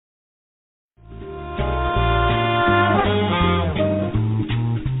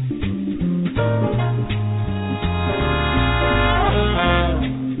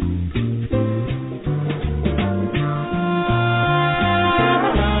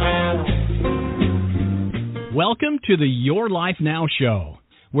Welcome to the Your Life Now show,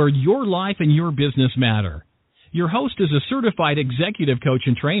 where your life and your business matter. Your host is a certified executive coach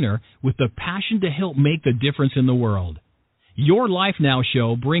and trainer with the passion to help make the difference in the world. Your Life Now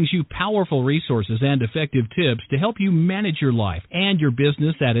show brings you powerful resources and effective tips to help you manage your life and your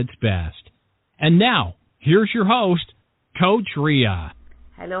business at its best. And now, here's your host, Coach Ria.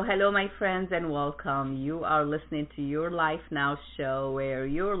 Hello, my friends, and welcome. You are listening to Your Life Now show, where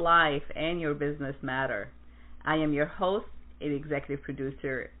your life and your business matter. I am your host, an executive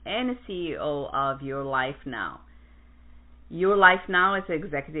producer, and a CEO of Your Life Now. Your Life Now is an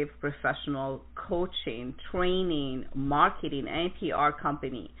executive professional coaching, training, marketing, and PR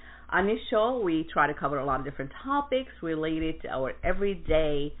company. On this show, we try to cover a lot of different topics related to our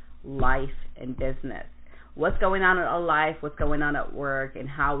everyday life and business. What's going on in our life, what's going on at work, and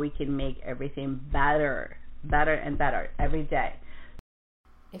how we can make everything better and better every day.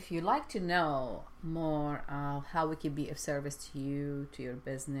 If you'd like to know more of how we can be of service to you, to your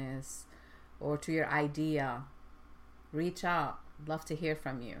business, or to your idea, reach out. I'd love to hear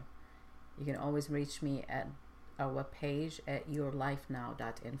from you. You can always reach me at our webpage at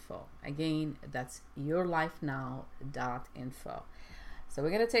yourlifenow.info. Again, that's yourlifenow.info. So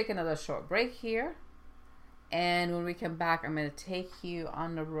we're going to take another short break here. And when we come back, I'm going to take you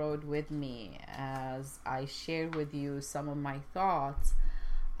on the road with me as I share with you some of my thoughts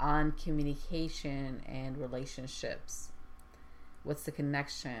on communication and relationships. What's the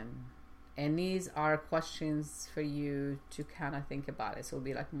connection? And these are questions for you to kind of think about it. So it'll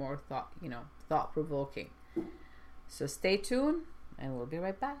be like more thought-provoking. So stay tuned and we'll be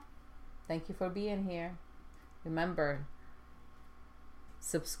right back. Thank you for being here. Remember,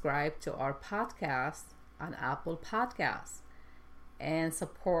 subscribe to our podcast on Apple Podcasts and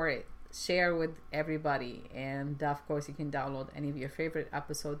support it. Share with everybody, and of course you can download any of your favorite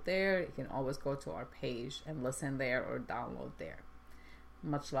episodes there. You can always go to our page and listen there or download there.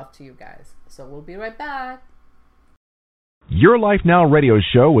 Much love to you guys. So we'll be right back. Your Life Now radio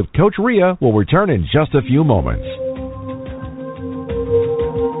show with Coach Ria will return in just a few moments.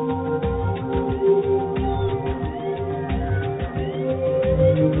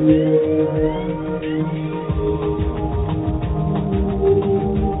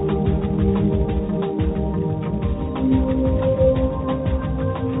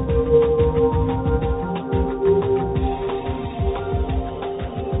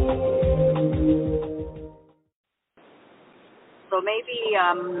 So maybe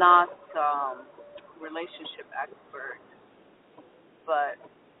I'm not relationship expert, but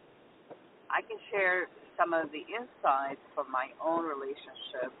I can share some of the insights from my own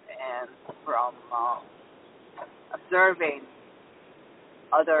relationship and from observing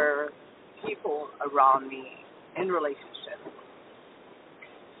other people around me in relationships.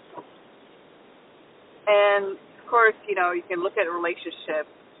 And of course, you can look at a relationship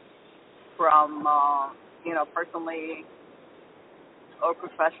from, personally or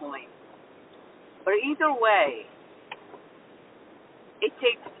professionally. But either way, it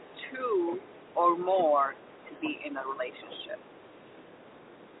takes two or more to be in a relationship.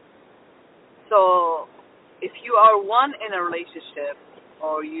 So if you are one in a relationship,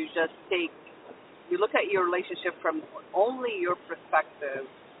 or you look at your relationship from only your perspective,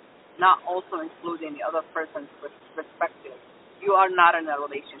 not also including the other person's perspective, you are not in a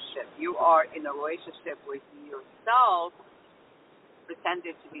relationship. You are in a relationship with yourself,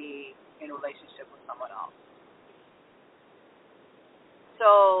 pretended to be in a relationship with someone else.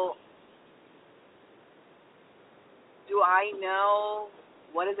 So, do I know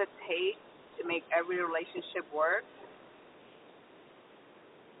what does it take to make every relationship work?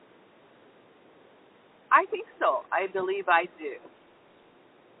 I think so. I believe I do.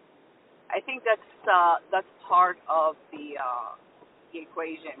 I think that's part of the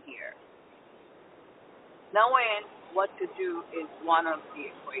equation here. Knowing what to do is one of the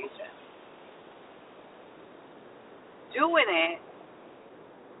equations. Doing it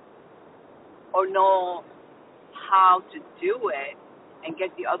or know how to do it and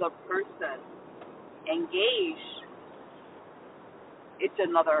get the other person engaged, it's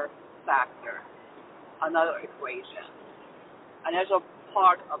another factor, another equation, another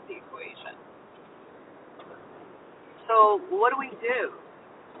part of the equation. So what do?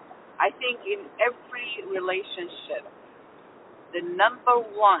 I think in every relationship, the number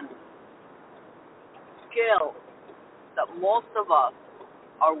one skill that most of us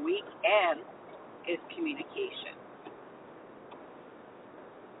are weak in is communication.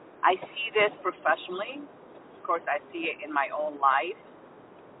 I see this professionally. Of course, I see it in my own life,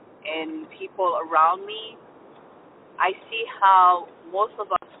 in people around me. I see how most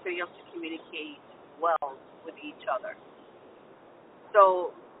of us fail to communicate well with each other.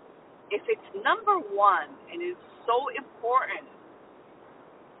 So if it's number one and it's so important,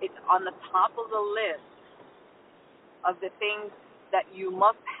 it's on the top of the list of the things that you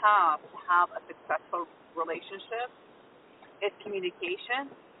must have to have a successful relationship, is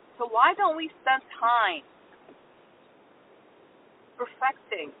communication. So why don't we spend time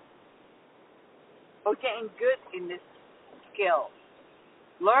perfecting or getting good in this skill,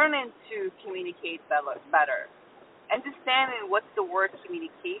 learning to communicate better, understanding what the word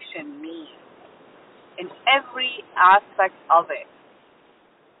communication means in every aspect of it.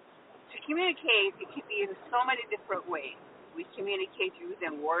 To communicate, it can be in so many different ways. We communicate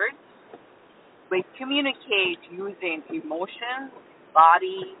using words. We communicate using emotion,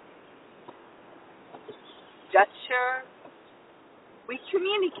 body, gesture. We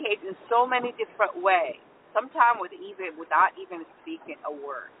communicate in so many different ways, sometimes without even speaking a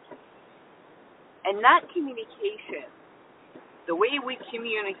word. And that communication, the way we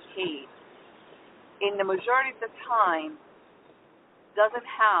communicate, in the majority of the time, doesn't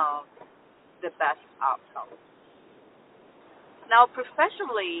have the best outcome. Now,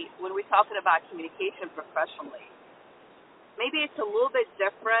 professionally, when we're talking about communication professionally, maybe it's a little bit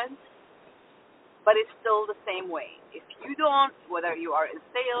different, but it's still the same way. If you don't, whether you are in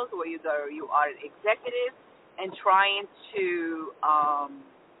sales, whether you are an executive and trying to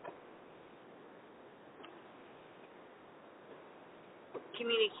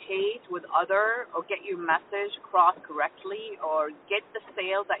communicate with other or get your message across correctly or get the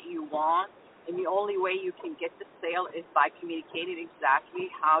sale that you want, and the only way you can get the sale is by communicating exactly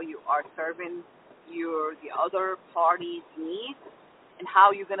how you are serving the other party's needs and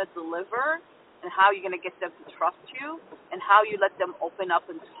how you're going to deliver and how you're going to get them to trust you, and how you let them open up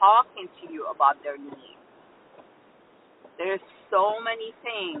and talking to you about their needs. There's so many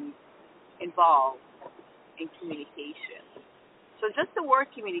things involved in communication. So just the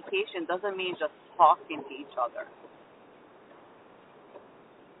word communication doesn't mean just talking to each other.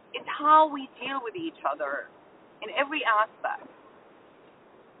 It's how we deal with each other in every aspect.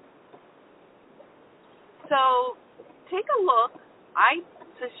 So take a look. I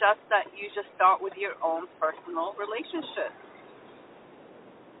suggest that you just start with your own personal relationship.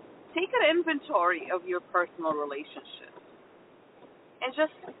 Take an inventory of your personal relationship and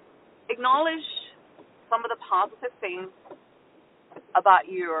just acknowledge some of the positive things about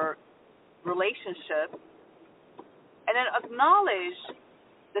your relationship, and then acknowledge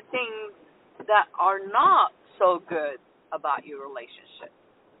the things that are not so good about your relationship.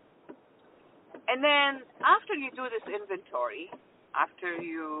 And then after you do this inventory, after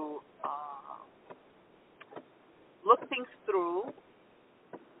you look things through,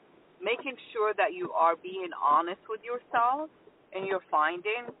 making sure that you are being honest with yourself and you're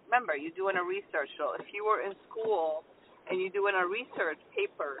finding, remember, you're doing a research. So if you were in school and you're doing a research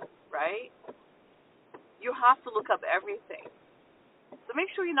paper, right, you have to look up everything. So make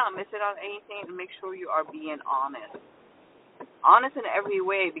sure you're not missing on anything, and make sure you are being honest. Honest in every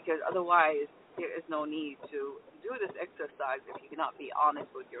way, because otherwise there is no need to do this exercise if you cannot be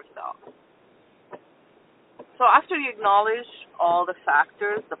honest with yourself. So after you acknowledge all the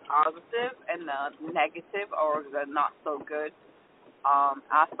factors, the positive and the negative or the not so good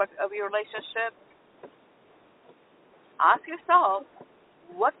aspect of your relationship, ask yourself,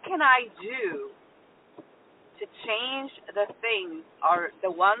 what can I do to change the things, or the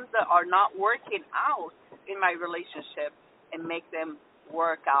ones that are not working out in my relationship, and make them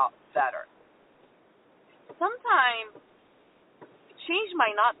work out better? Sometimes change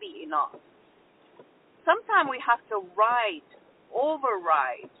might not be enough. Sometimes we have to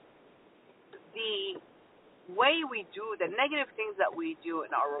override the way we do, the negative things that we do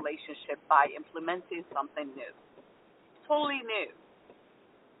in our relationship by implementing something new. Totally new.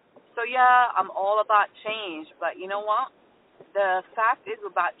 So yeah, I'm all about change, but you know what? The fact is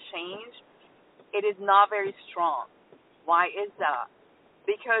about change, it is not very strong. Why is that?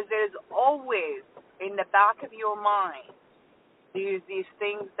 Because there's always in the back of your mind these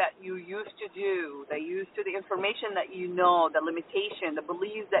things that you used to do, the information that you know, the limitation, the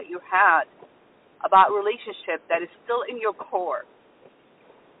beliefs that you had about relationship that is still in your core.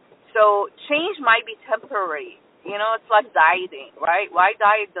 So change might be temporary. You know, it's like dieting, right? Why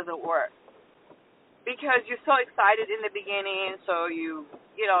diet doesn't work? Because you're so excited in the beginning, so you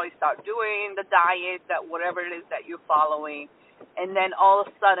start doing the diet, that whatever it is that you're following, and then all of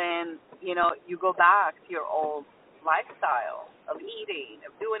a sudden, you go back to your old lifestyle of eating,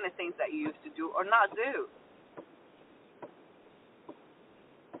 of doing the things that you used to do or not do.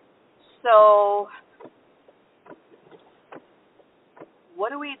 So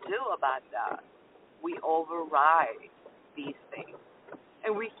what do we do about that? we override these things.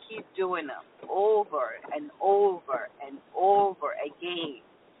 And we keep doing them over and over and over again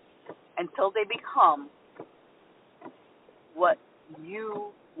until they become what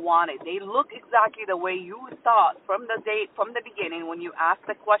you wanted. They look exactly the way you thought from the beginning when you asked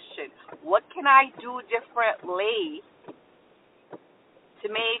the question, what can I do differently to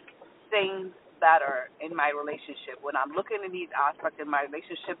make things better in my relationship when I'm looking at these aspects in my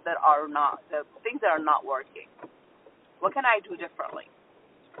relationship that are not, the things that are not working. What can I do differently?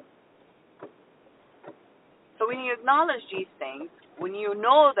 So when you acknowledge these things, when you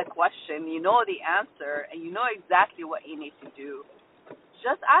know the question, you know the answer, and you know exactly what you need to do,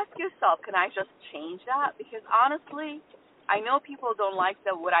 just ask yourself, can I just change that? Because honestly, I know people don't like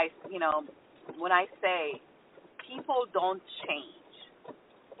when I say people don't change.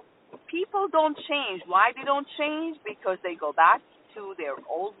 People don't change. Why they don't change? Because they go back to their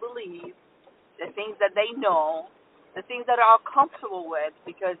old beliefs, the things that they know, the things that are comfortable with,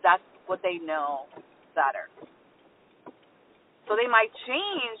 because that's what they know better. So they might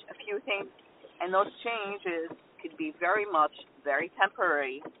change a few things, and those changes could be very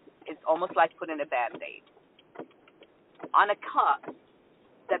temporary. It's almost like putting a Band-Aid on a cut.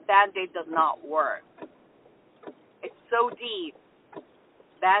 The Band-Aid does not work. It's so deep.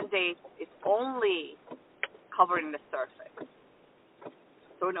 Band-Aid is only covering the surface.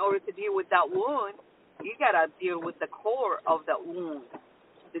 So in order to deal with that wound, you got to deal with the core of that wound,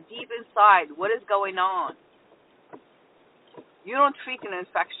 the deep inside. What is going on? You don't treat an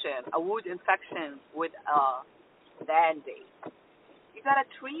infection, a wound infection, with a Band-Aid. You got to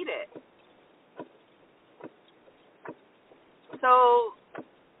treat it. So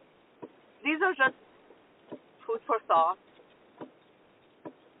these are just food for thought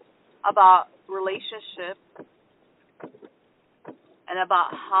about relationships and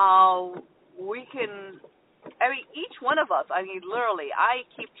about how we can, each one of us, literally, I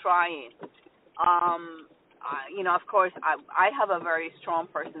keep trying. Of course, I have a very strong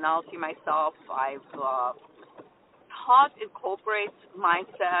personality myself. I've taught incorporates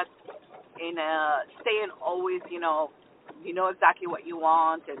mindset in staying always, you know exactly what you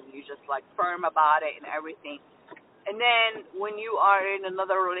want, and you just like firm about it and everything. And then when you are in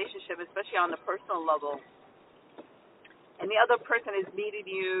another relationship, especially on the personal level, and the other person is meeting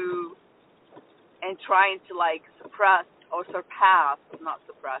you and trying to like surpass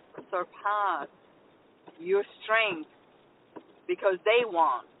your strength because they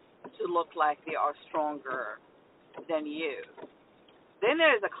want to look like they are stronger than you, then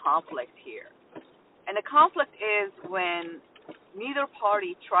there's a conflict here. And the conflict is when neither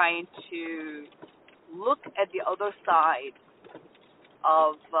party trying to look at the other side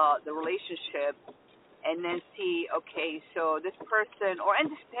of the relationship and then see, okay, so this person, or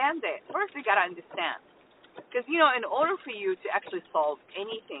understand it. First, you got to understand. Because, in order for you to actually solve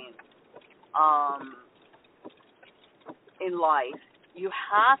anything in life, you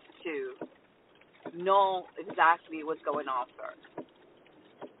have to know exactly what's going on first.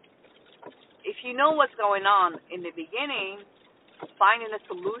 If you know what's going on in the beginning, finding a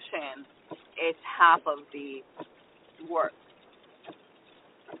solution is half of the work.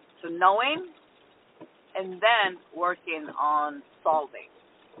 So knowing and then working on solving.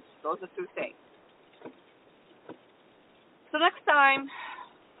 Those are two things. So next time,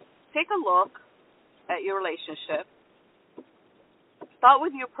 take a look at your relationship. Start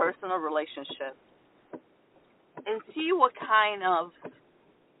with your personal relationship and see what kind of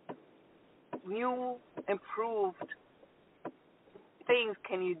new, improved things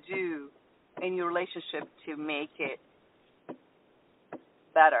can you do in your relationship to make it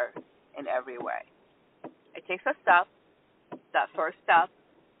better in every way. It takes a step, that first step,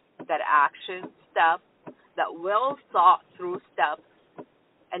 that action step, that well thought through step,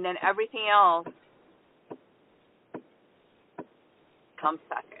 and then everything else comes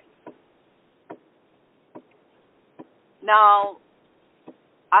second. Now,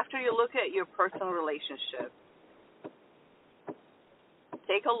 after you look at your personal relationship,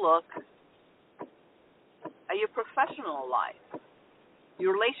 take a look at your professional life,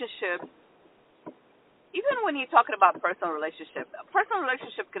 your relationship. Even when you're talking about personal relationship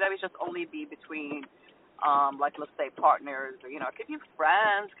could always just only be between, like, let's say partners, or, it could be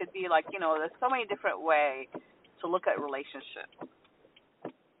friends, could be like, there's so many different ways to look at relationships.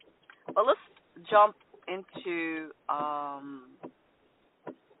 But let's jump into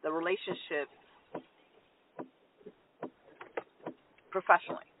the relationship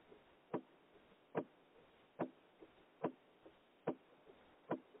professionally.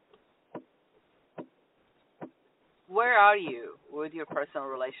 Where are you with your personal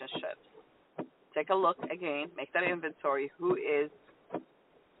relationships? take a look again, make that inventory. Who is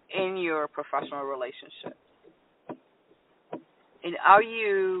in your professional relationship? And are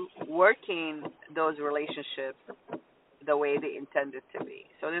you working those relationships the way they intended to be?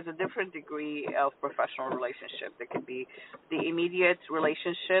 So there's a different degree of professional relationship. There could be the immediate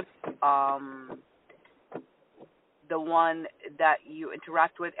relationship, the one that you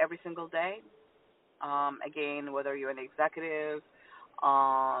interact with every single day. Again, whether you're an executive,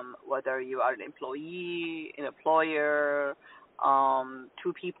 whether you are an employee, an employer,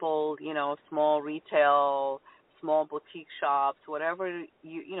 two people, small retail, small boutique shops, whatever,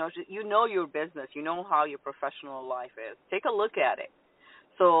 you know your business, you know how your professional life is. Take a look at it.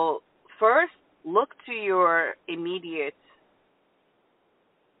 So first, look to your immediate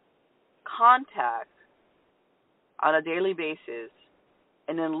contact on a daily basis,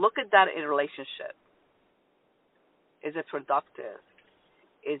 and then look at that in relationship. Is it productive?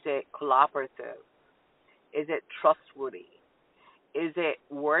 Is it collaborative? Is it trustworthy? Is it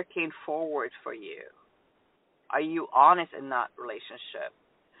working forward for you? Are you honest in that relationship?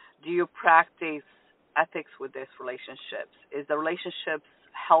 Do you practice ethics with these relationships? Is the relationships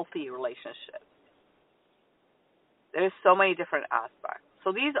healthy relationships? There's so many different aspects.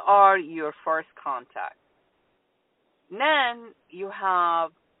 So these are your first contact. Then you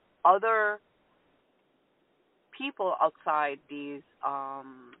have other people outside these,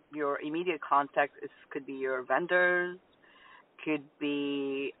 your immediate contact. It could be your vendors, could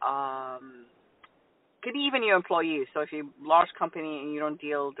be even your employees. So if you're a large company and you don't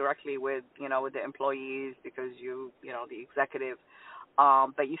deal directly with with the employees because the executive,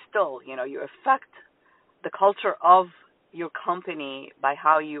 but you still you affect the culture of your company by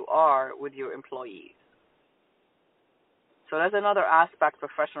how you are with your employees. So that's another aspect,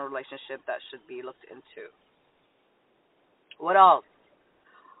 professional relationship, that should be looked into. What else?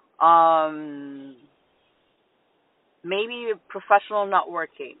 Maybe a professional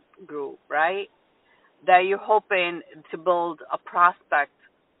networking group, right? That you're hoping to build a prospect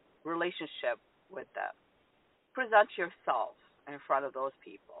relationship with them. Present yourself in front of those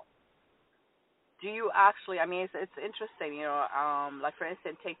people. Do you actually, it's interesting, like for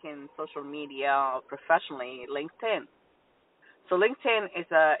instance, taking social media professionally, LinkedIn. So LinkedIn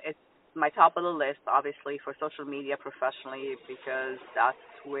it's my top of the list, obviously, for social media professionally, because that's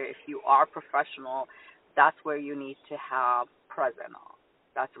where, if you are professional, that's where you need to have presence on.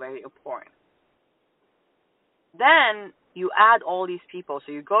 That's very important. Then you add all these people.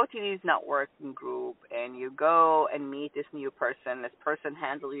 So you go to these networking group and you go and meet this new person. This person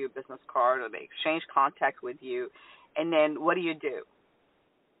handles your business card, or they exchange contact with you. And then what do?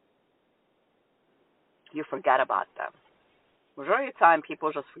 You forget about them. Majority of the time,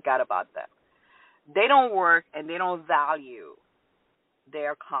 people just forget about them. They don't work and they don't value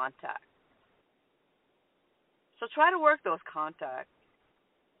their contacts. So try to work those contacts.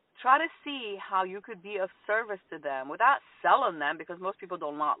 Try to see how you could be of service to them without selling them, because most people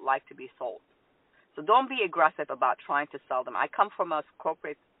do not like to be sold. So don't be aggressive about trying to sell them. I come from a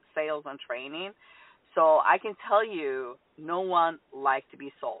corporate sales and training, so I can tell you no one likes to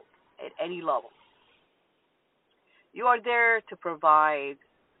be sold at any level. You are there to provide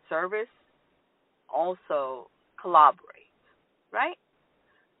service, also collaborate, right?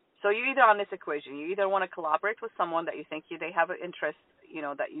 So you're either on this equation. You either want to collaborate with someone that you think they have an interest,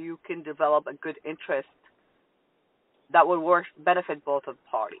 that you can develop a good interest that would benefit both of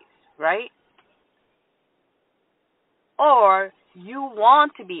parties, right? Or you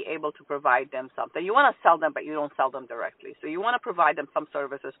want to be able to provide them something. You want to sell them, but you don't sell them directly. So you want to provide them some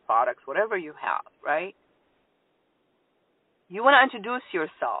services, products, whatever you have, right? You want to introduce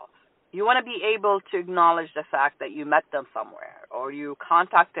yourself. You want to be able to acknowledge the fact that you met them somewhere, or you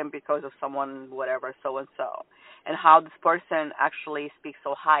contact them because of someone, whatever, so-and-so, and how this person actually speaks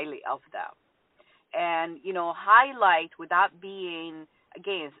so highly of them. And, highlight without being,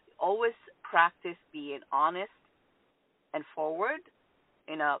 again, always practice being honest and forward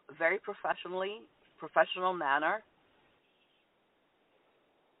in a very professional manner.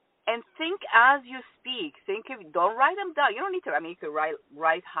 And think as you speak. Don't write them down. You don't need to. You could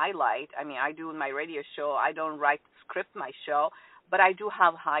write highlight. I do in my radio show. I don't script my show, but I do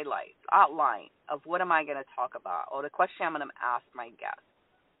have highlights, outline of what am I going to talk about, or the question I'm going to ask my guest.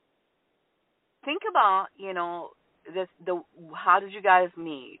 Think about, how did you guys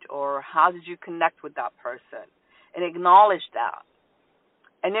meet, or how did you connect with that person, and acknowledge that.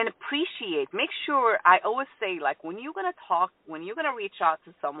 And then appreciate. Make sure, I always say, like, when you're going to talk, when you're going to reach out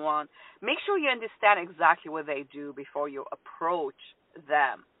to someone, make sure you understand exactly what they do before you approach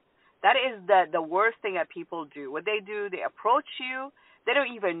them. That is the worst thing that people do. What they do, they approach you, They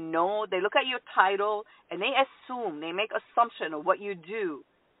don't even know. They look at your title and they assume, they make assumption of what you do,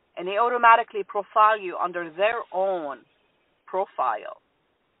 and they automatically profile you under their own profile,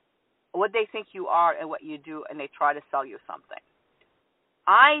 what they think you are and what you do, and they try to sell you something.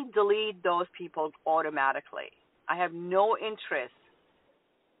 I delete those people automatically. I have no interest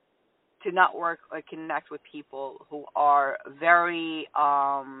to network or connect with people who are very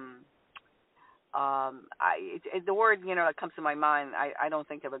the word, that comes to my mind, I don't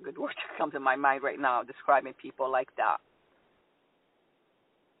think of a good word that comes to my mind right now describing people like that.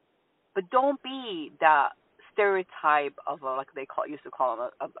 But don't be that stereotype of used to call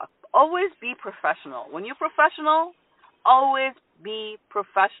them. Always be professional. When you're professional, always be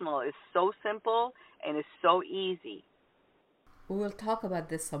professional. It's so simple and it's so easy. We will talk about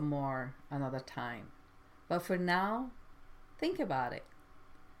this some more another time. But for now, think about it.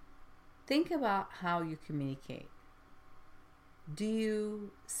 Think about how you communicate. Do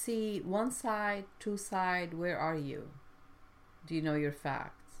you see one side, two side? Where are you? Do you know your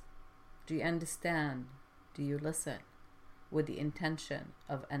facts? Do you understand? Do you listen with the intention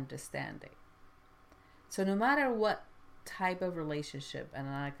of understanding? So no matter what type of relationship, and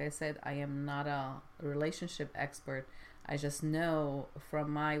like I said, I am not a relationship expert. I just know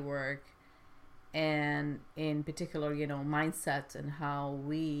from my work, and in particular, mindset and how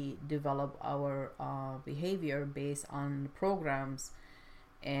we develop our behavior based on programs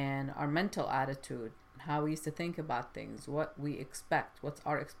and our mental attitude, how we used to think about things, what we expect, what's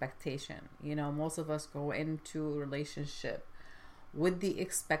our expectation. Most of us go into a relationship with the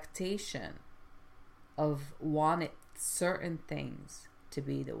expectation of wanting certain things to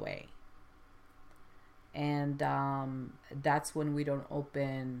be the way. And that's when we don't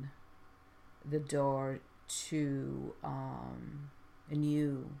open the door to a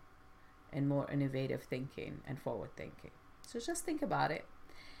new and more innovative thinking and forward thinking. So just think about it.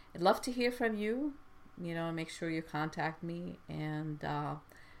 I'd love to hear from you. Make sure you contact me and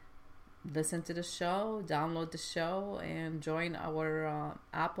listen to the show, download the show, and join our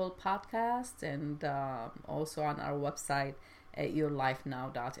Apple podcast, and also on our website at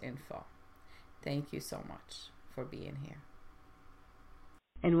yourlifenow.info. Thank you so much for being here.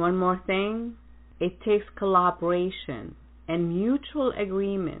 And one more thing, it takes collaboration and mutual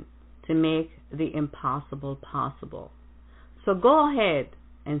agreement to make the impossible possible. So go ahead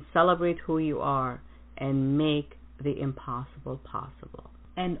and celebrate who you are and make the impossible possible.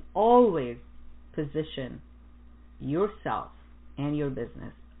 And always position yourself and your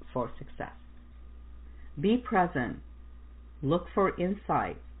business for success. Be present. Look for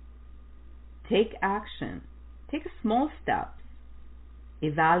insights. Take action. Take small steps.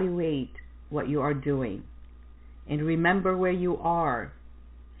 Evaluate what you are doing. And remember where you are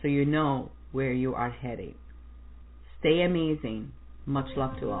so you know where you are heading. Stay amazing. Much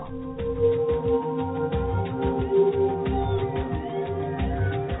love to all.